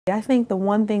I think the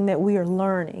one thing that we are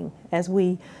learning as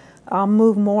we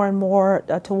move more and more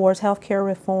towards healthcare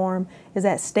reform is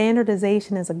that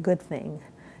standardization is a good thing.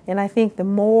 And I think the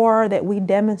more that we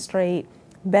demonstrate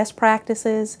best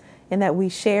practices and that we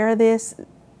share this,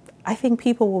 I think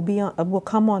people will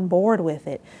come on board with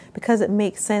it because it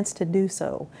makes sense to do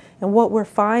so. And what we're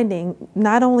finding,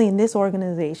 not only in this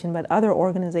organization, but other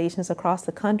organizations across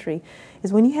the country,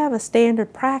 is when you have a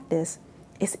standard practice,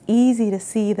 it's easy to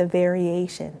see the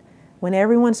variation. When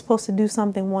everyone's supposed to do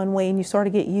something one way and you sort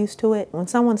of get used to it, when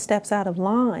someone steps out of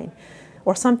line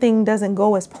or something doesn't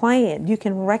go as planned, you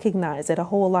can recognize it a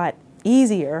whole lot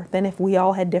easier than if we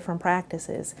all had different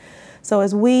practices. So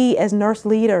as we, as nurse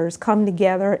leaders, come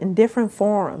together in different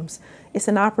forums, it's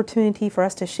an opportunity for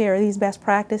us to share these best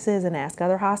practices and ask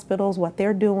other hospitals what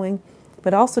they're doing,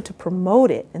 but also to promote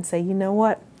it and say, you know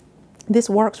what, this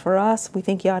works for us, we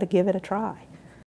think you ought to give it a try.